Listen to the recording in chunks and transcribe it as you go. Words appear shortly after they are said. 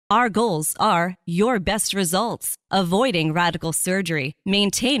Our goals are your best results, avoiding radical surgery,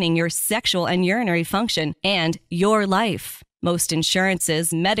 maintaining your sexual and urinary function, and your life. Most insurances,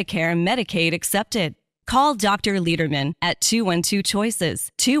 Medicare, Medicaid accepted. Call Dr. Lederman at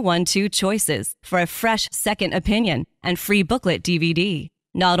 212-CHOICES, 212-CHOICES for a fresh second opinion and free booklet DVD.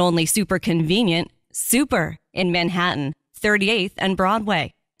 Not only super convenient, super in Manhattan, 38th and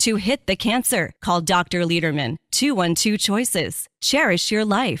Broadway. To hit the cancer, call Dr. Lederman, 212-CHOICES. Cherish your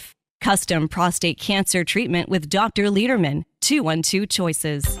life. Custom prostate cancer treatment with Dr. Lederman,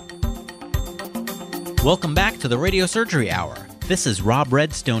 212-CHOICES. Welcome back to the Radiosurgery Hour. This is Rob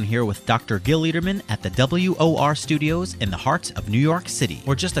Redstone here with Dr. Gil Lederman at the WOR Studios in the heart of New York City.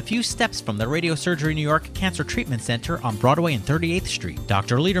 We're just a few steps from the Radiosurgery New York Cancer Treatment Center on Broadway and 38th Street.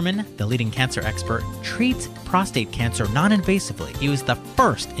 Dr. Lederman, the leading cancer expert, treats prostate cancer non-invasively. He was the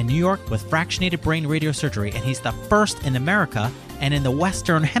first in New York with fractionated brain radiosurgery, and he's the first in America and in the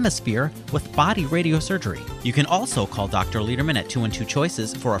Western Hemisphere with body radiosurgery. You can also call Dr. Lederman at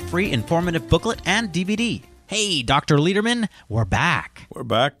 212-CHOICES for a free informative booklet and DVD. Hey, Dr. Lederman, we're back. We're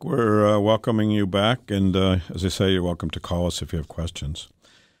back. We're welcoming you back. And as I say, you're welcome to call us if you have questions.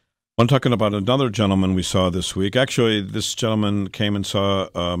 I'm talking about another gentleman we saw this week. Actually, this gentleman came and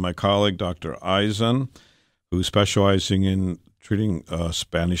saw my colleague, Dr. Eisen, who's specializing in treating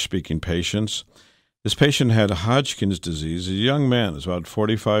Spanish-speaking patients. This patient had Hodgkin's disease. A young man, is about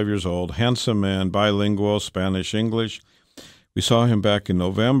 45 years old, handsome man, bilingual, Spanish-English. We saw him back in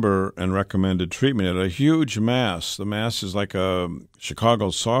November and recommended treatment. He had a huge mass. The mass is like a Chicago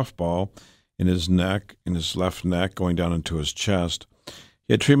softball in his neck, in his left neck, going down into his chest.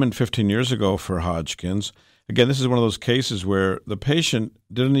 He had treatment 15 years ago for Hodgkin's. Again, this is one of those cases where the patient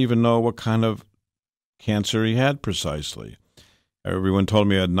didn't even know what kind of cancer he had precisely. Everyone told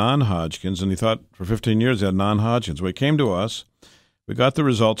him he had non-Hodgkin's, and he thought for 15 years he had non-Hodgkin's. Well, he came to us. We got the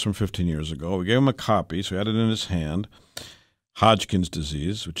results from 15 years ago. We gave him a copy, so he had it in his hand. Hodgkin's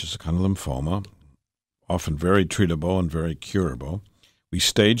disease, which is a kind of lymphoma, often very treatable and very curable. We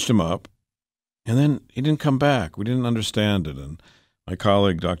staged him up, and then he didn't come back. We didn't understand it, and my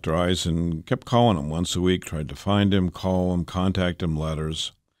colleague, Dr. Eisen, kept calling him once a week, tried to find him, call him, contact him,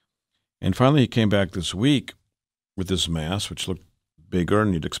 letters. And finally he came back this week with this mass, which looked bigger,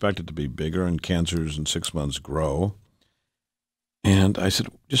 and you'd expect it to be bigger, and cancers in 6 months grow. And I said,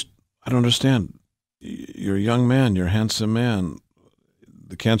 I don't understand. You're a young man. You're a handsome man.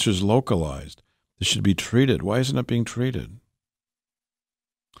 The cancer is localized. This should be treated. Why isn't it being treated?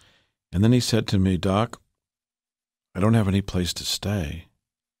 And then he said to me, Doc, I don't have any place to stay.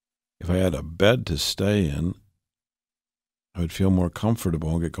 If I had a bed to stay in, I would feel more comfortable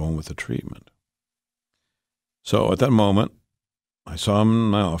and get going with the treatment. So at that moment, I saw him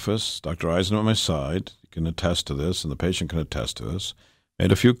in my office, Dr. Eisen at my side. He can attest to this, and the patient can attest to this.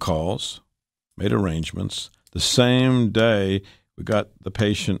 Made a few calls. Made arrangements. The same day, we got the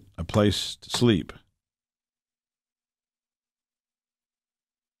patient a place to sleep.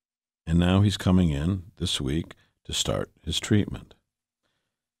 And now he's coming in this week to start his treatment.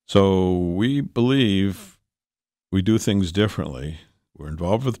 So we believe we do things differently. We're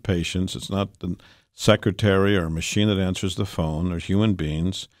involved with patients. It's not the secretary or a machine that answers the phone. They're human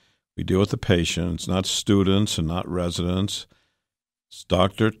beings. We deal with the patient. It's not students and not residents. It's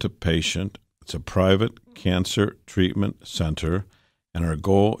doctor to patient. It's a private cancer treatment center, and our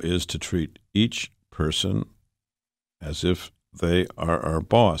goal is to treat each person as if they are our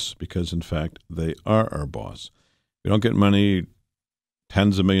boss, because, in fact, they are our boss. We don't get money,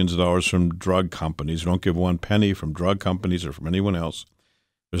 tens of millions of dollars from drug companies. We don't give one penny from drug companies or from anyone else.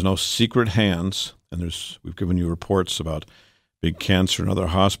 There's no secret hands, and we've given you reports about big cancer and other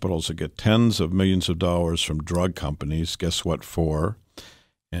hospitals that get tens of millions of dollars from drug companies. Guess what for?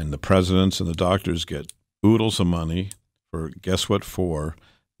 And the presidents and the doctors get oodles of money for guess what for?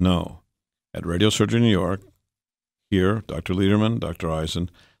 No. At Radiosurgery New York, here, Dr. Lederman, Dr. Eisen,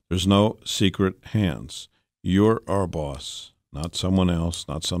 there's no secret hands. You're our boss, not someone else,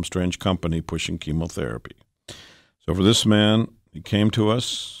 not some strange company pushing chemotherapy. So for this man, he came to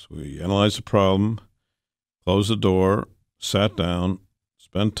us, we analyzed the problem, closed the door, sat down,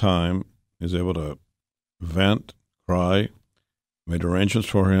 spent time, he was able to vent, cry, made arrangements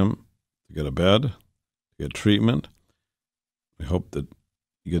for him to get a bed, to get treatment. We hope that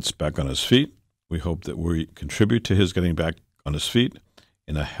he gets back on his feet. We hope that we contribute to his getting back on his feet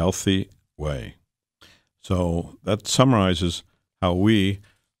in a healthy way. So that summarizes how we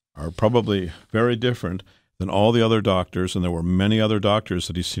are probably very different than all the other doctors, and there were many other doctors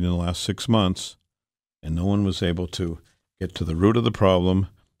that he's seen in the last 6 months, and no one was able to get to the root of the problem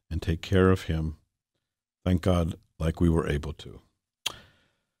and take care of him. Thank God, like we were able to.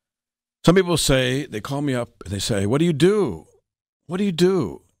 Some people say, they call me up and they say, what do you do? What do you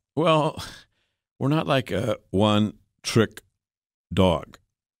do? Well, we're not like a one-trick dog.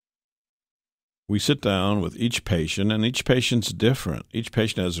 We sit down with each patient, and each patient's different. Each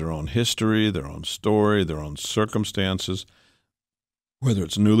patient has their own history, their own story, their own circumstances, whether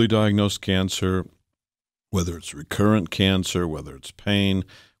it's newly diagnosed cancer, whether it's recurrent cancer, whether it's pain,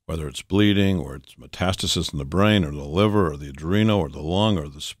 whether it's bleeding, or it's metastasis in the brain or the liver or the adrenal or the lung or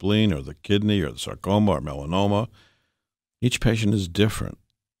the spleen or the kidney or the sarcoma or melanoma. Each patient is different.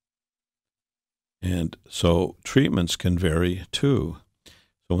 And so treatments can vary too.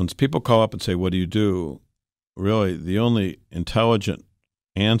 So when people call up and say, what do you do? Really, the only intelligent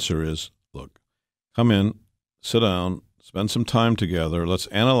answer is, look, come in, sit down, spend some time together. Let's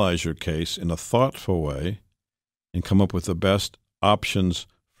analyze your case in a thoughtful way and come up with the best options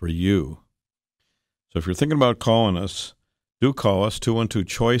for you. So if you're thinking about calling us, do call us,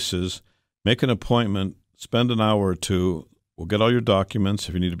 212-CHOICES. Make an appointment, spend an hour or two. We'll get all your documents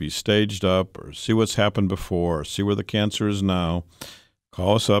if you need to be staged up or see what's happened before or see where the cancer is now.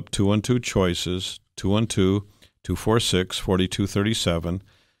 Call us up, 212-CHOICES, 212-246-4237,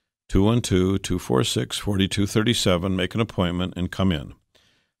 212-246-4237. Make an appointment and come in.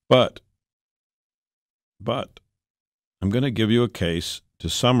 But I'm going to give you a case to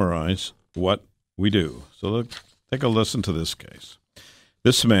summarize what we do. So let's take a listen to this case.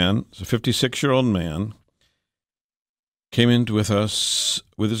 This man is a 56-year-old man, came in with us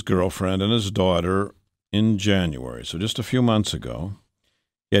with his girlfriend and his daughter in January, so just a few months ago.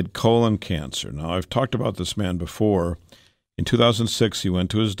 He had colon cancer. Now, I've talked about this man before. In 2006, he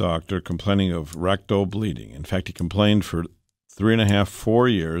went to his doctor complaining of rectal bleeding. In fact, he complained for 3.5, 4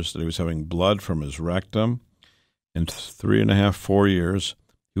 years that he was having blood from his rectum. In 3.5, 4 years,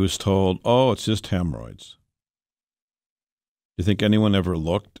 he was told, oh, it's just hemorrhoids. Do you think anyone ever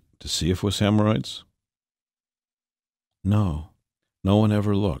looked to see if it was hemorrhoids? No. No one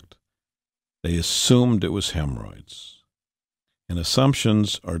ever looked. They assumed it was hemorrhoids. And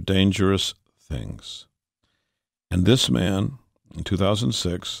assumptions are dangerous things. And this man, in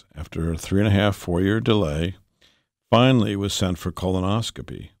 2006, after a 3.5, 4 year delay, finally was sent for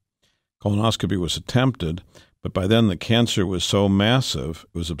colonoscopy. Colonoscopy was attempted, but by then the cancer was so massive,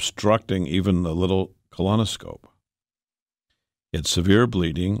 it was obstructing even the little colonoscope. He had severe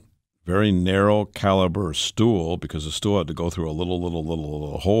bleeding, very narrow caliber stool, because the stool had to go through a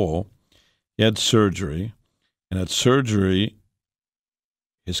little hole. He had surgery, and at surgery,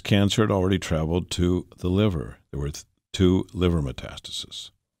 his cancer had already traveled to the liver. There were 2 liver metastases.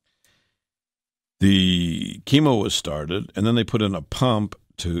 The chemo was started, and then they put in a pump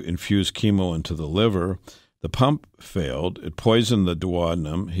to infuse chemo into the liver. The pump failed. It poisoned the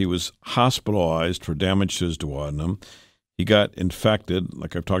duodenum. He was hospitalized for damage to his duodenum. He got infected,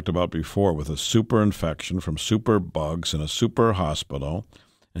 like I've talked about before, with a super infection from super bugs in a super hospital.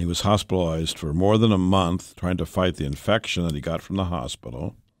 And he was hospitalized for more than a month trying to fight the infection that he got from the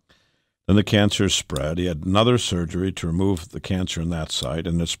hospital. Then the cancer spread. He had another surgery to remove the cancer in that site,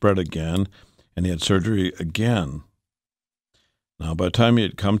 and it spread again, and he had surgery again. Now, by the time he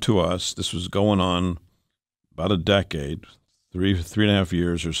had come to us, this was going on about a decade, 3.5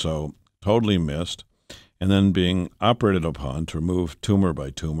 years or so, totally missed, and then being operated upon to remove tumor by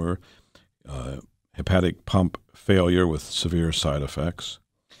tumor, hepatic pump failure with severe side effects.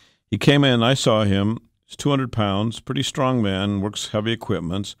 He came in, I saw him, he's 200 pounds, pretty strong man, works heavy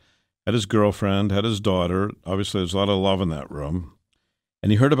equipment, had his girlfriend, had his daughter. Obviously, there's a lot of love in that room.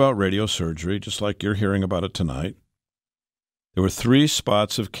 And he heard about radiosurgery, just like you're hearing about it tonight. There were 3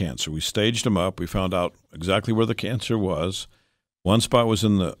 spots of cancer. We staged them up. We found out exactly where the cancer was. One spot was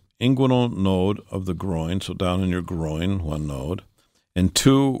in the inguinal node of the groin, so down in your groin, 1 node. And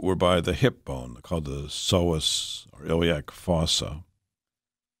 2 were by the hip bone, called the psoas, or iliac fossa.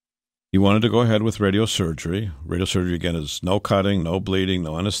 He wanted to go ahead with radiosurgery. Radiosurgery, again, is no cutting, no bleeding,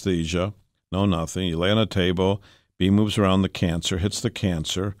 no anesthesia, no nothing. You lay on a table, beam moves around the cancer, hits the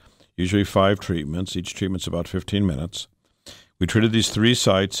cancer, usually 5 treatments. Each treatment's about 15 minutes. We treated these 3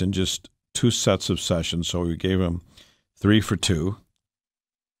 sites in just 2 sets of sessions, so we gave him 3 for 2.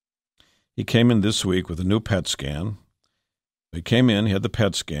 He came in this week with a new PET scan. He came in, he had the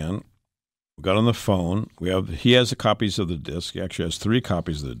PET scan. We got on the phone. He has the copies of the disc. He actually has 3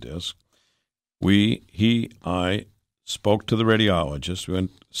 copies of the disc. I spoke to the radiologist. We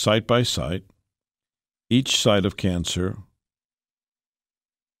went site by site. Each site of cancer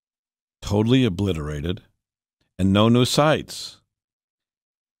totally obliterated and no new sites.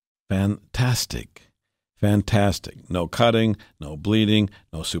 Fantastic. Fantastic. No cutting, no bleeding,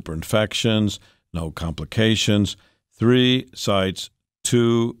 no superinfections, no complications. 3 sites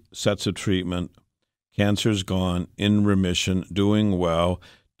 2 sets of treatment. Cancer's gone, in remission, doing well,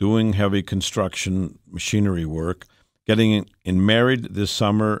 doing heavy construction machinery work, getting married this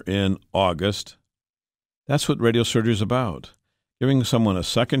summer in August. That's what radiosurgery is about, giving someone a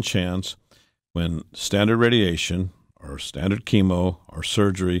second chance when standard radiation or standard chemo or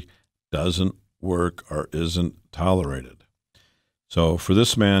surgery doesn't work or isn't tolerated. So for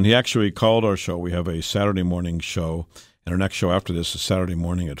this man, he actually called our show. We have a Saturday morning show, and our next show after this is Saturday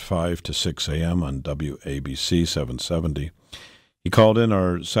morning at 5 to 6 a.m. on WABC 770. He called in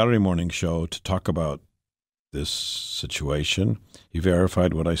our Saturday morning show to talk about this situation. He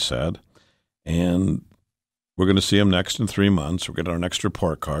verified what I said, and we're going to see him next in 3 months. We'll get our next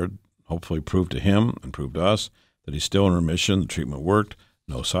report card, hopefully prove to him and prove to us that he's still in remission, the treatment worked,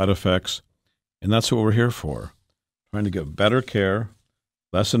 no side effects, and that's what we're here for, trying to give better care,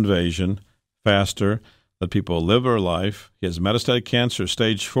 less invasion, faster, let people live their life. He has metastatic cancer,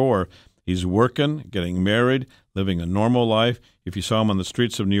 stage 4. He's working, getting married, living a normal life. If you saw him on the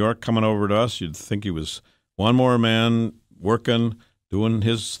streets of New York coming over to us, you'd think he was one more man working, doing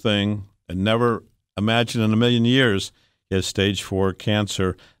his thing, and never imagine in a million years he has stage 4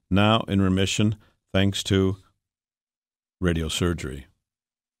 cancer, now in remission thanks to radiosurgery.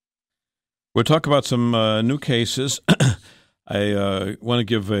 We'll talk about some new cases. I want to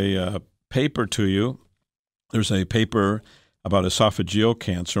give a paper to you. There's a paper about esophageal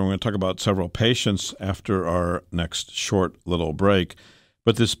cancer. We're going to talk about several patients after our next short little break.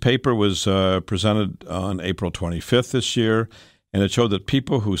 But this paper was presented on April 25th this year, and it showed that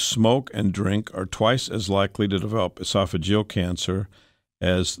people who smoke and drink are twice as likely to develop esophageal cancer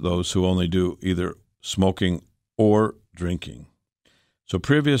as those who only do either smoking or drinking. So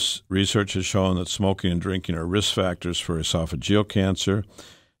previous research has shown that smoking and drinking are risk factors for esophageal cancer.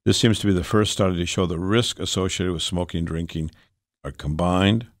 This seems to be the first study to show the risk associated with smoking and drinking are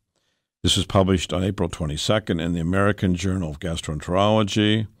combined. This was published on April 22nd in the American Journal of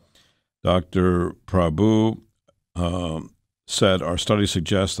Gastroenterology. Dr. Prabhu said, our study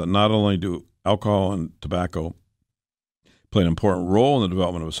suggests that not only do alcohol and tobacco play an important role in the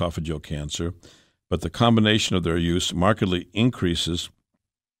development of esophageal cancer, but the combination of their use markedly increases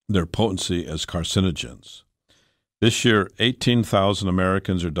their potency as carcinogens. This year, 18,000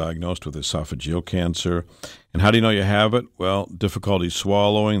 Americans are diagnosed with esophageal cancer. And how do you know you have it? Well, difficulty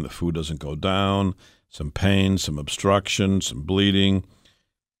swallowing, the food doesn't go down, some pain, some obstruction, some bleeding.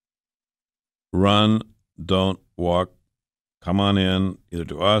 Run, don't walk. Come on in, either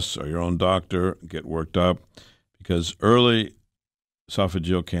to us or your own doctor, get worked up, because early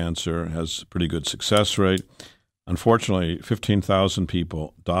esophageal cancer has a pretty good success rate. Unfortunately, 15,000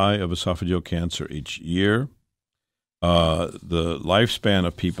 people die of esophageal cancer each year. The lifespan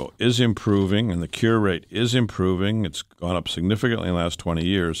of people is improving, and the cure rate is improving. It's gone up significantly in the last 20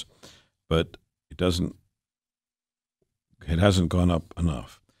 years, but it hasn't gone up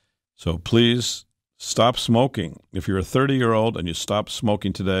enough. So please stop smoking. If you're a 30-year-old and you stop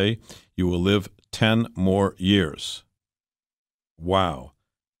smoking today, you will live 10 more years. Wow.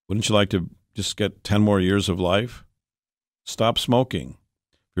 Wouldn't you like to just get 10 more years of life? Stop smoking.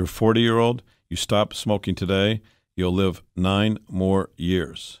 If you're a 40-year-old, you stop smoking today, you'll live 9 more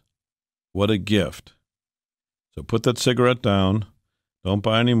years. What a gift. So put that cigarette down. Don't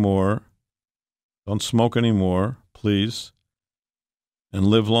buy any more. Don't smoke anymore, please. And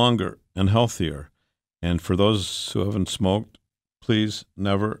live longer and healthier. And for those who haven't smoked, please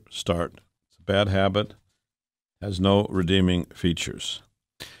never start. It's a bad habit. Has no redeeming features.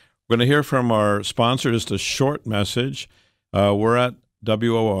 We're going to hear from our sponsor, just a short message. We're at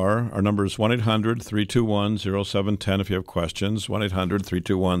WOR. Our number is 1-800-321-0710 if you have questions,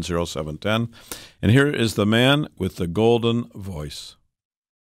 1-800-321-0710. And here is the man with the golden voice.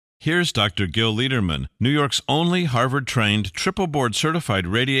 Here's Dr. Gil Lederman, New York's only Harvard-trained, triple-board certified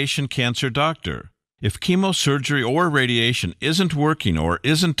radiation cancer doctor. If chemosurgery or radiation isn't working or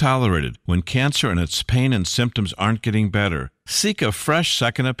isn't tolerated, when cancer and its pain and symptoms aren't getting better, seek a fresh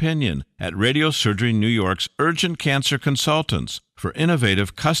second opinion at Radiosurgery New York's Urgent Cancer Consultants for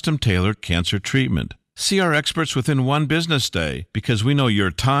innovative, custom-tailored cancer treatment. See our experts within one business day because we know your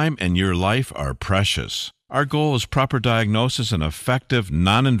time and your life are precious. Our goal is proper diagnosis and effective,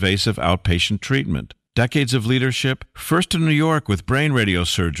 non-invasive outpatient treatment. Decades of leadership, first in New York with brain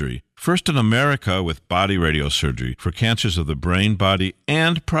radiosurgery, first in America with body radiosurgery for cancers of the brain, body,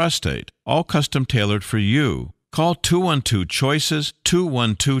 and prostate, all custom-tailored for you. Call 212-CHOICES,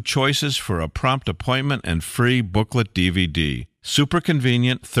 212-CHOICES for a prompt appointment and free booklet DVD. Super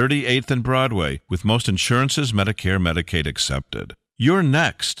convenient, 38th and Broadway, with most insurances, Medicare, Medicaid accepted. You're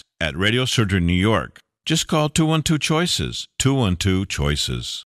next at Radiosurgery New York. Just call 212 Choices. 212 Choices.